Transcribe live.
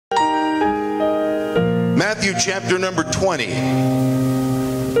Matthew chapter number 20.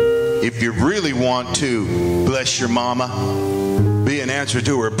 If you really want to bless your mama, be an answer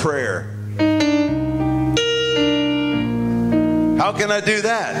to her prayer. How can I do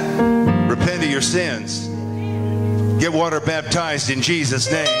that? Repent of your sins. Get water baptized in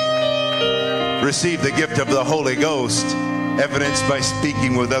Jesus' name. Receive the gift of the Holy Ghost, evidenced by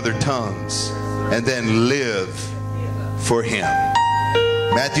speaking with other tongues, and then live for Him.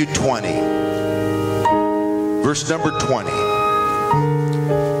 Matthew 20, verse number 20.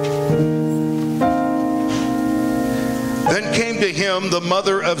 Then came to him the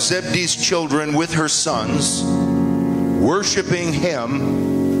mother of Zebedee's children with her sons, worshiping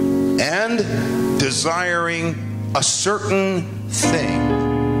Him and desiring a certain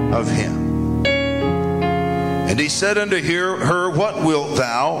thing of Him. And He said unto her, What wilt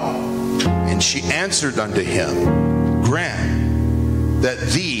thou? And she answered unto Him, Grant that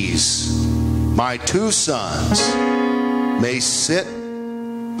these my two sons may sit,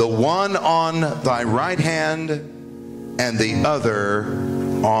 the one on thy right hand and the other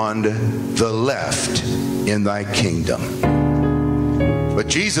on the left in thy kingdom. But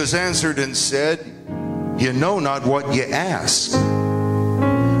Jesus answered and said, You know not what ye ask.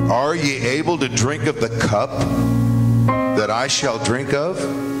 Are ye able to drink of the cup that I shall drink of,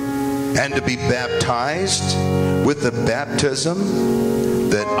 and to be baptized with the baptism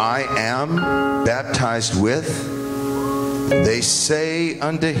that I am baptized with? They say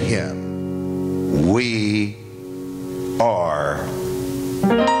unto Him, We are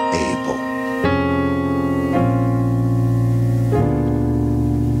able.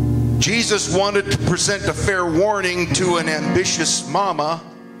 Jesus wanted to present a fair warning to an ambitious mama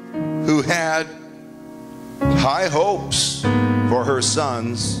who had high hopes for her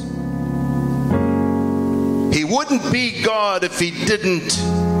sons. He wouldn't be God if He didn't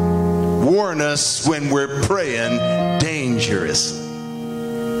warn us when we're praying dangerously.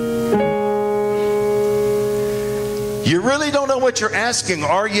 You really don't know what you're asking.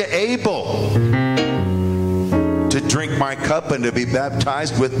 Are you able to drink my cup and to be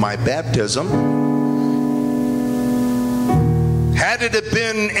baptized with my baptism? Had it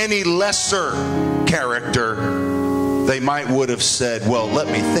been any lesser character, they would have said, well, let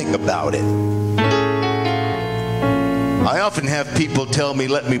me think about it. I often have people tell me,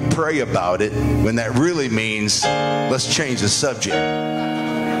 let me pray about it, when that really means, let's change the subject.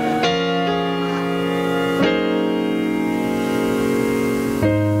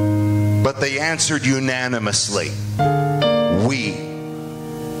 But they answered unanimously, we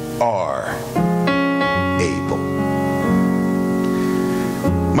are able.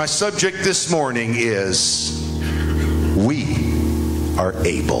 My subject this morning is, we are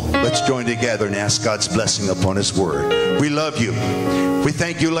able. Let's join together and ask God's blessing upon His word. We love you. We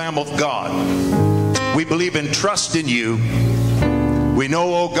thank you, Lamb of God. We believe and trust in you. We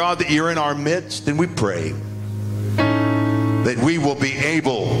know, oh God, that you're in our midst, and we pray that we will be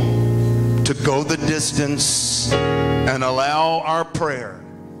able to go the distance and allow our prayer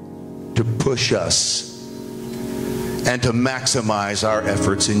to push us and to maximize our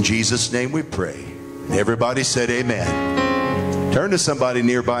efforts. In Jesus' name we pray. Everybody said amen. Turn to somebody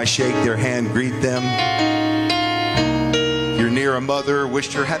nearby, shake their hand, greet them. If you're near a mother,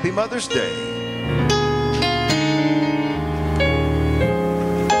 wish her happy Mother's Day.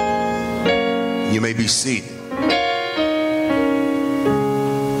 You may be seated.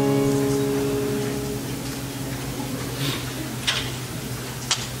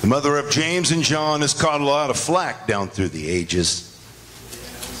 The mother of James and John has caught a lot of flack down through the ages.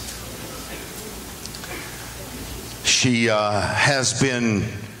 She has been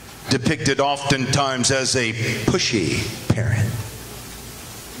depicted oftentimes as a pushy parent.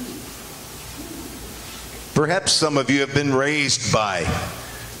 Perhaps some of you have been raised by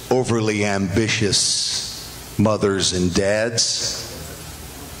overly ambitious mothers and dads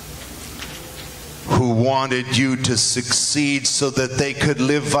who wanted you to succeed so that they could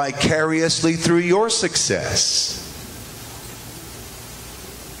live vicariously through your success.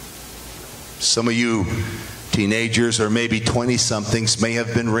 Some of you teenagers or maybe 20-somethings may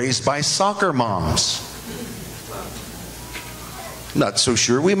have been raised by soccer moms. Not so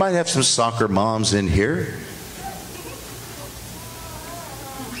sure. We might have some soccer moms in here.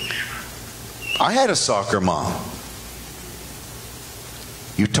 I had a soccer mom.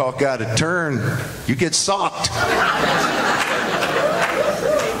 You talk out of turn, you get socked.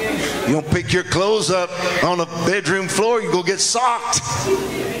 You don't pick your clothes up on the bedroom floor, you go get socked.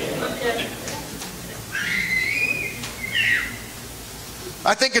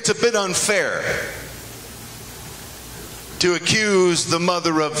 I think it's a bit unfair to accuse the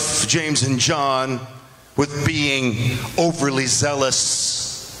mother of James and John with being overly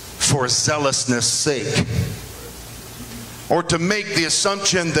zealous for zealousness' sake, or to make the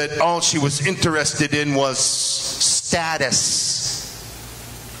assumption that all she was interested in was status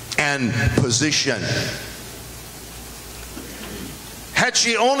and position. Had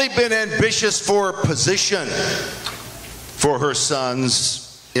she only been ambitious for position for her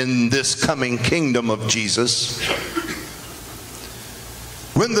sons in this coming kingdom of Jesus,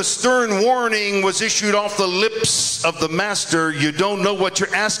 when the stern warning was issued off the lips of the master, you don't know what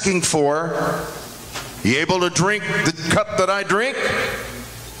you're asking for. You able to drink the cup that I drink?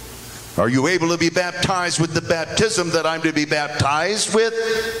 Are you able to be baptized with the baptism that I'm to be baptized with?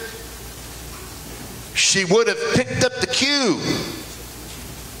 She would have picked up the cue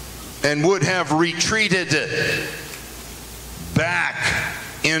and would have retreated back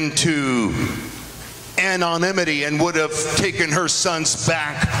into anonymity and would have taken her sons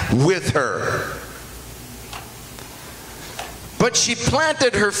back with her. But she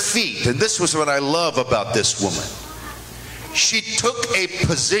planted her feet, and this was what I love about this woman. She took a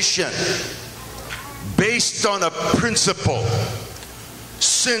position based on a principle.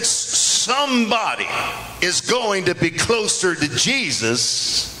 Since somebody is going to be closer to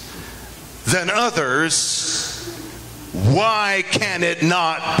Jesus than others, why can it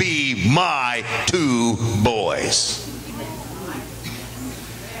not be my two boys?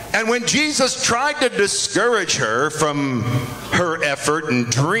 And when Jesus tried to discourage her from her effort and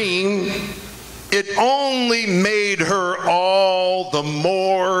dream, it only made her all the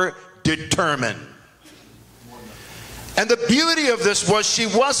more determined. And the beauty of this was she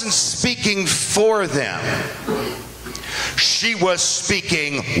wasn't speaking for them. She was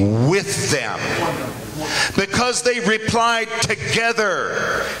speaking with them. Because they replied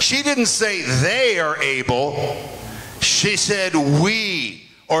together. She didn't say they are able. She said we.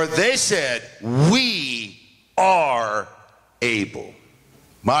 Or they said, we are able.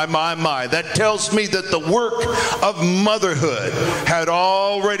 My. That tells me that the work of motherhood had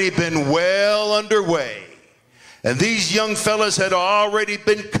already been well underway. And these young fellas had already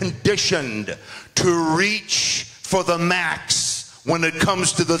been conditioned to reach for the max when it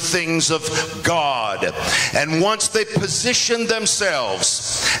comes to the things of God. And once they positioned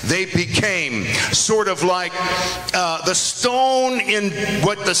themselves, they became sort of like the stone in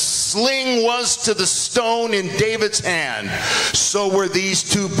what the sling was to the stone in David's hand. So were these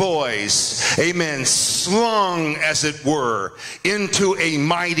two boys, amen, slung as it were into a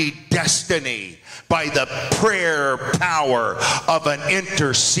mighty destiny by the prayer power of an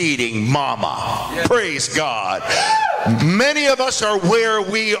interceding mama. Yeah. Praise God. Many of us are where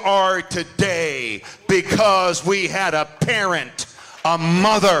we are today because we had a parent, a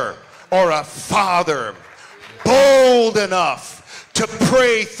mother, or a father bold enough to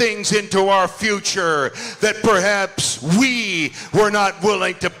pray things into our future that perhaps we were not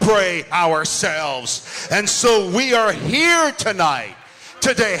willing to pray ourselves. And so we are here tonight,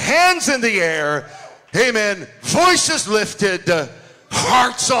 today, hands in the air, amen, voices lifted,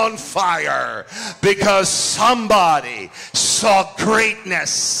 hearts on fire, because somebody saw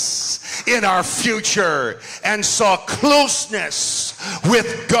greatness in our future and saw closeness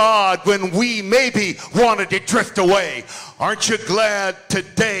with God when we maybe wanted to drift away. Aren't you glad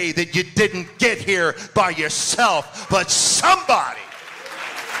today that you didn't get here by yourself, but somebody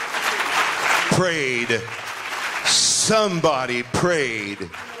prayed, somebody prayed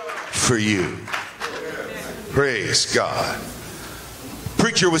for you. Praise God.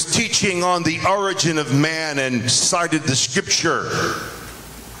 Preacher was teaching on the origin of man and cited the scripture,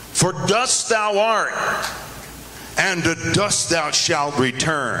 for dust thou art, and to dust thou shalt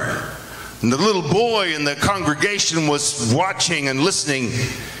return. And the little boy in the congregation was watching and listening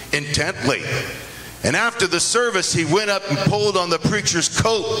intently. And after the service, he went up and pulled on the preacher's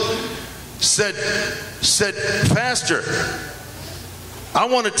coat, said, Pastor, I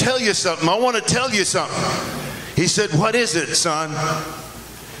want to tell you something. I want to tell you something. He said, what is it, son?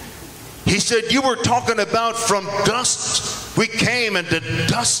 He said, you were talking about from dust we came and to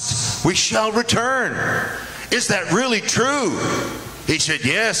dust we shall return. Is that really true? He said,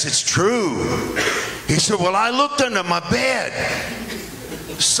 yes, it's true. He said, well, I looked under my bed.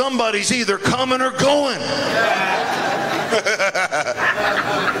 Somebody's either coming or going.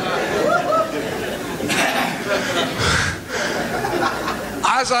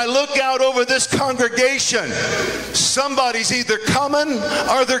 As I look out over this congregation, somebody's either coming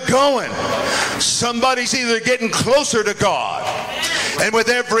or they're going. Somebody's either getting closer to God, and with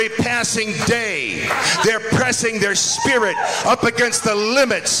every passing day, they're pressing their spirit up against the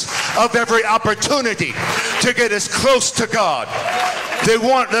limits of every opportunity to get as close to God.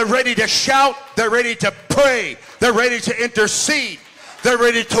 They're ready to shout, They're ready to pray. They're ready to intercede. They're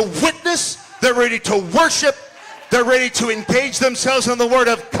ready to witness. They're ready to worship. They're ready to engage themselves in the Word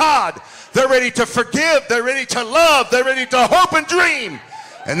of God. They're ready to forgive. They're ready to love. They're ready to hope and dream.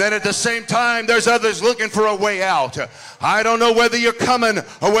 And then at the same time, there's others looking for a way out. I don't know whether you're coming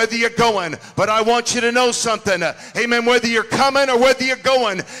or whether you're going, but I want you to know something. Amen. Whether you're coming or whether you're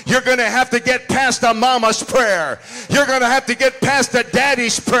going, you're going to have to get past a mama's prayer. You're going to have to get past a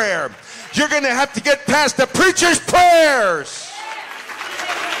daddy's prayer. You're going to have to get past the preacher's prayers.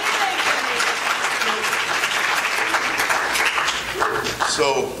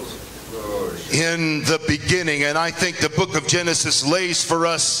 So, in the beginning, and I think the book of Genesis lays for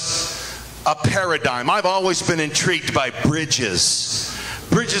us a paradigm. I've always been intrigued by bridges.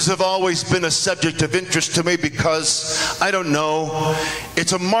 Bridges have always been a subject of interest to me because, I don't know,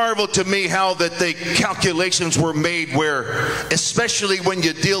 it's a marvel to me how that the calculations were made where, especially when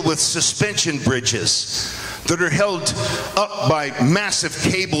you deal with suspension bridges that are held up by massive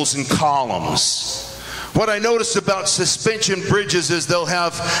cables and columns. What I noticed about suspension bridges is they'll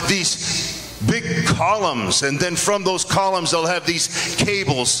have these big columns, and then from those columns they'll have these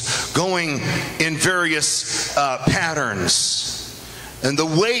cables going in various patterns. And the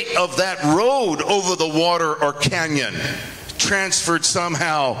weight of that road over the water or canyon transferred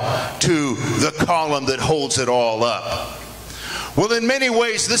somehow to the column that holds it all up. Well, in many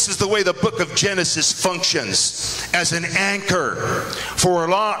ways, this is the way the book of Genesis functions, as an anchor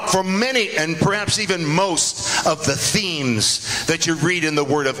for many and perhaps even most of the themes that you read in the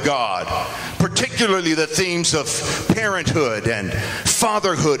Word of God, particularly the themes of parenthood and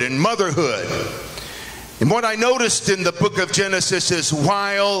fatherhood and motherhood. And what I noticed in the book of Genesis is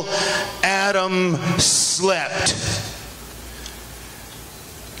while Adam slept,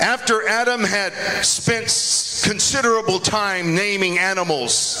 after Adam had spent considerable time naming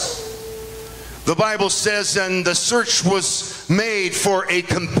animals, the Bible says, and the search was made for a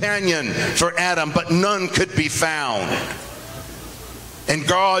companion for Adam, but none could be found. And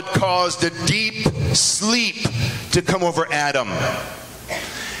God caused a deep sleep to come over Adam.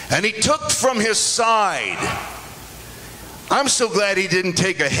 And he took from his side, I'm so glad he didn't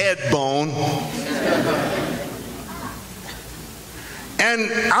take a head bone.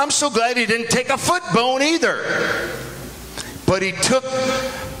 And I'm so glad he didn't take a foot bone either. But he took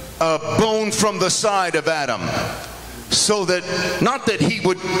a bone from the side of Adam, so that, not that he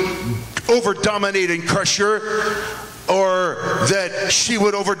would over-dominate and crush her, or that she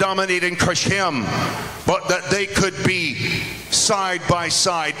would over-dominate and crush him, but that they could be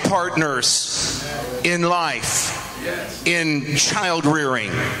side-by-side partners in life, in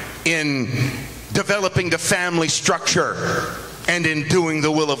child-rearing, in developing the family structure, and in doing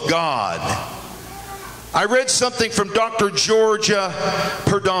the will of God. I read something from Dr. Georgia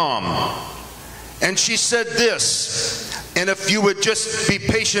Perdom, and she said this, and if you would just be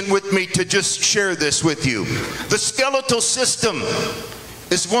patient with me to just share this with you. The skeletal system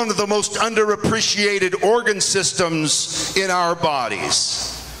is one of the most underappreciated organ systems in our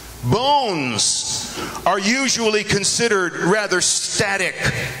bodies. Bones are usually considered rather static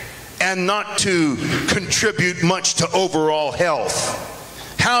and not to contribute much to overall health.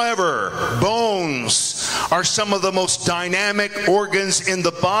 However, bones are some of the most dynamic organs in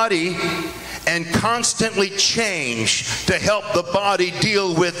the body and constantly change to help the body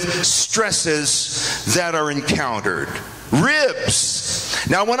deal with stresses that are encountered. Ribs.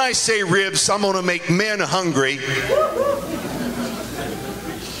 Now, when I say ribs, I'm going to make men hungry.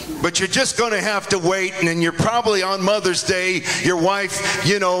 But you're just going to have to wait, and then you're probably on Mother's Day, your wife,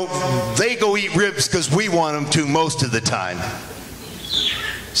 you know, they go eat ribs because we want them to most of the time.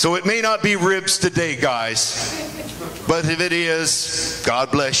 So it may not be ribs today, guys. But if it is, God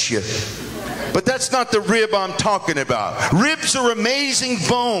bless you. But that's not the rib I'm talking about. Ribs are amazing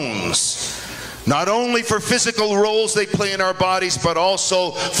bones. Not only for physical roles they play in our bodies, but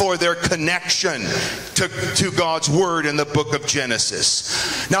also for their connection to God's Word in the book of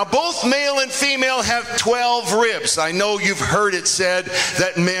Genesis. Now, both male and female have 12 ribs. I know you've heard it said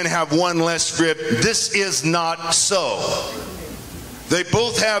that men have one less rib. This is not so. They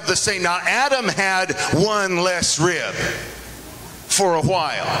both have the same. Now, Adam had one less rib for a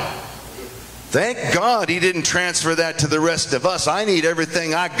while. Thank God he didn't transfer that to the rest of us. I need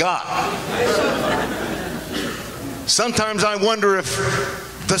everything I got. Sometimes I wonder if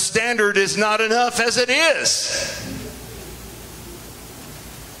the standard is not enough as it is.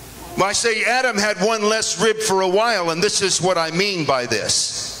 Well, I say Adam had one less rib for a while, and this is what I mean by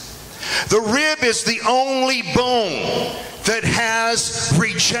this. The rib is the only bone that has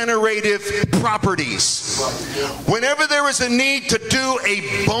regenerative properties. Whenever there is a need to do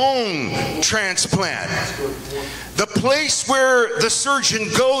a bone transplant, the place where the surgeon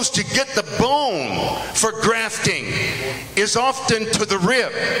goes to get the bone for grafting is often to the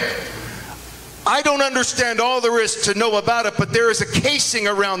rib. I don't understand all there is to know about it, but there is a casing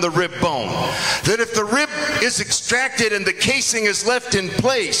around the rib bone that if the rib is extracted and the casing is left in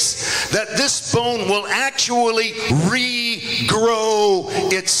place, that this bone will actually regrow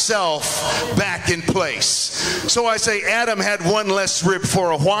itself back in place. So I say Adam had one less rib for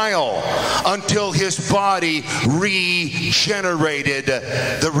a while until his body regenerated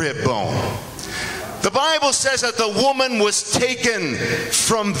the rib bone. The Bible says that the woman was taken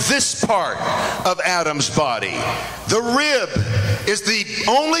from this part of Adam's body. The rib is the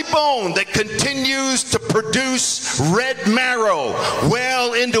only bone that continues to produce red marrow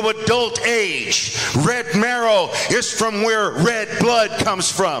well into adult age. Red marrow is from where red blood comes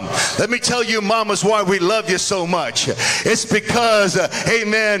from. Let me tell you, mamas, why we love you so much. It's because,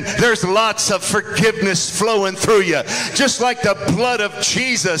 amen, there's lots of forgiveness flowing through you. Just like the blood of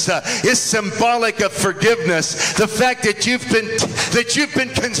Jesus is symbolic of forgiveness. The fact that you've been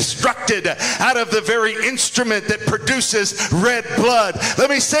constructed out of the very instrument that produces red blood. Let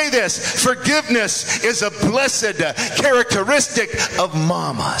me say this: forgiveness is a blessed characteristic of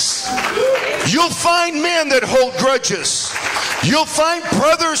mamas. You'll find men that hold grudges. You'll find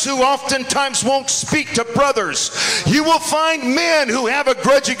brothers who oftentimes won't speak to brothers. You will find men who have a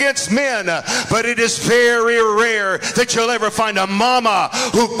grudge against men, but it is very rare that you'll ever find a mama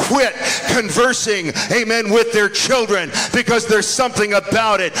who quit conversing, amen, with their children, because there's something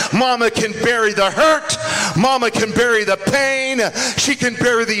about it. Mama can bury the hurt, mama can bury the pain, she can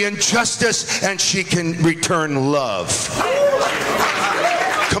bury the injustice, and she can return love.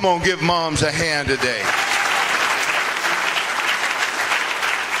 Come on, give moms a hand today.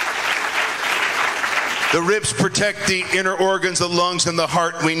 The ribs protect the inner organs, the lungs, and the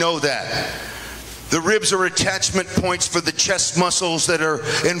heart. We know that. The ribs are attachment points for the chest muscles that are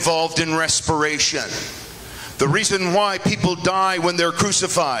involved in respiration. The reason why people die when they're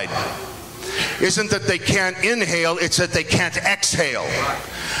crucified isn't that they can't inhale, it's that they can't exhale.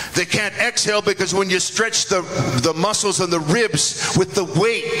 They can't exhale because when you stretch the muscles and the ribs with the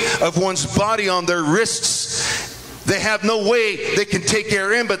weight of one's body on their wrists, they have no way they can take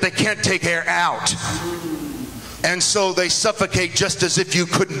air in, but they can't take air out. And so they suffocate just as if you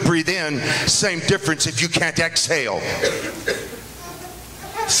couldn't breathe in. Same difference if you can't exhale.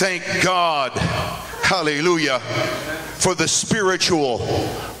 Thank God, hallelujah, for the spiritual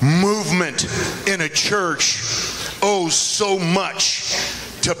movement in a church. Oh, so much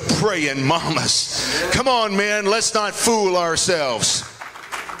to praying mamas. Come on, man, let's not fool ourselves.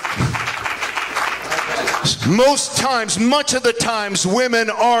 Most times, much of the times,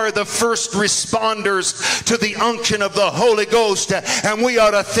 women are the first responders to the unction of the Holy Ghost, and we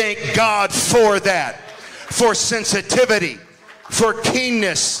ought to thank God for that, for sensitivity, for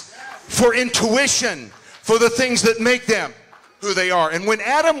keenness, for intuition, for the things that make them who they are. And when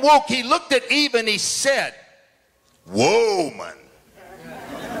Adam woke, he looked at Eve and he said, "Woman."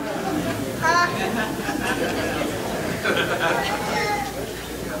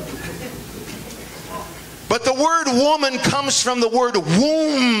 But the word woman comes from the word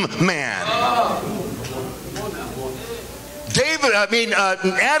womb man.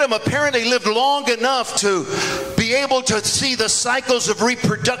 Adam apparently lived long enough to be able to see the cycles of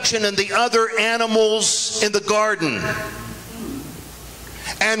reproduction in the other animals in the garden.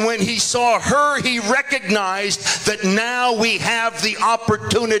 And when he saw her, he recognized that now we have the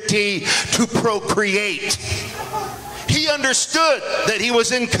opportunity to procreate. He understood that he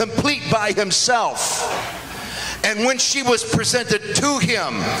was incomplete by himself. And when she was presented to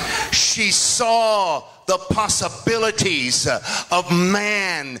him, she saw the possibilities of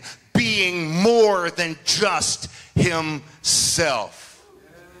man being more than just himself.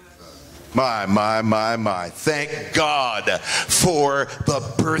 My. Thank God for the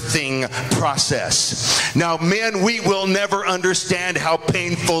birthing process. Now, men, we will never understand how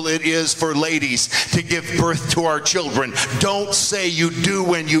painful it is for ladies to give birth to our children. Don't say you do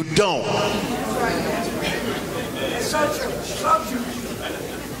when you don't.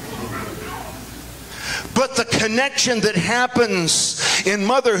 But the connection that happens in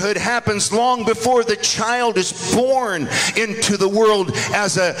motherhood happens long before the child is born into the world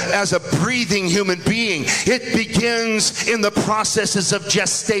as a breathing human being. It begins in the processes of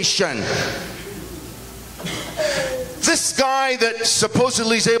gestation. This guy that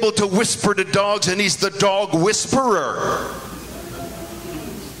supposedly is able to whisper to dogs, and he's the dog whisperer.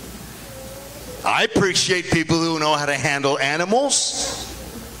 I appreciate people who know how to handle animals.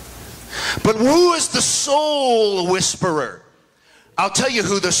 But who is the soul whisperer? I'll tell you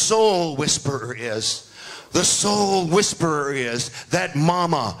who the soul whisperer is. The soul whisperer is that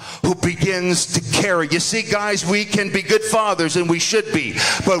mama who begins to carry. You see, guys, we can be good fathers, and we should be,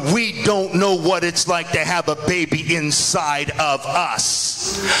 but we don't know what it's like to have a baby inside of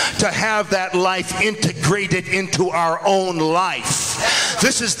us, to have that life integrated into our own life.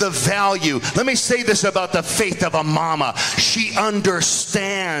 This is the value. Let me say this about the faith of a mama. She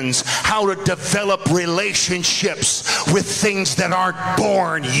understands how to develop relationships with things that aren't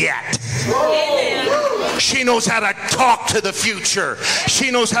born yet. She knows how to talk to the future.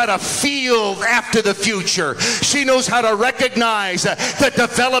 She knows how to feel after the future. She knows how to recognize the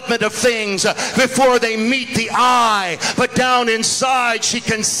development of things before they meet the eye. But down inside, she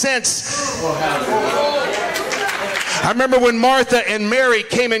can sense. I remember when Martha and Mary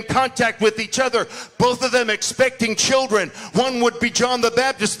came in contact with each other, both of them expecting children. One would be John the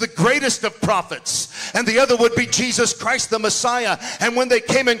Baptist, the greatest of prophets, and the other would be Jesus Christ, the Messiah. And when they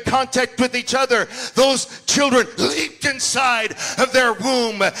came in contact with each other, those children leaped inside of their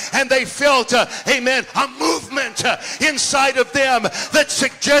womb, and they felt, amen, a movement inside of them that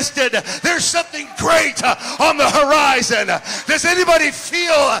suggested there's something great on the horizon. Does anybody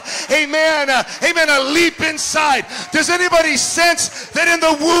feel, amen, amen, a leap inside? Does anybody sense that in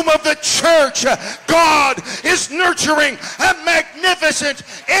the womb of the church, God is nurturing a magnificent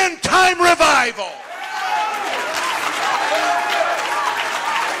end-time revival?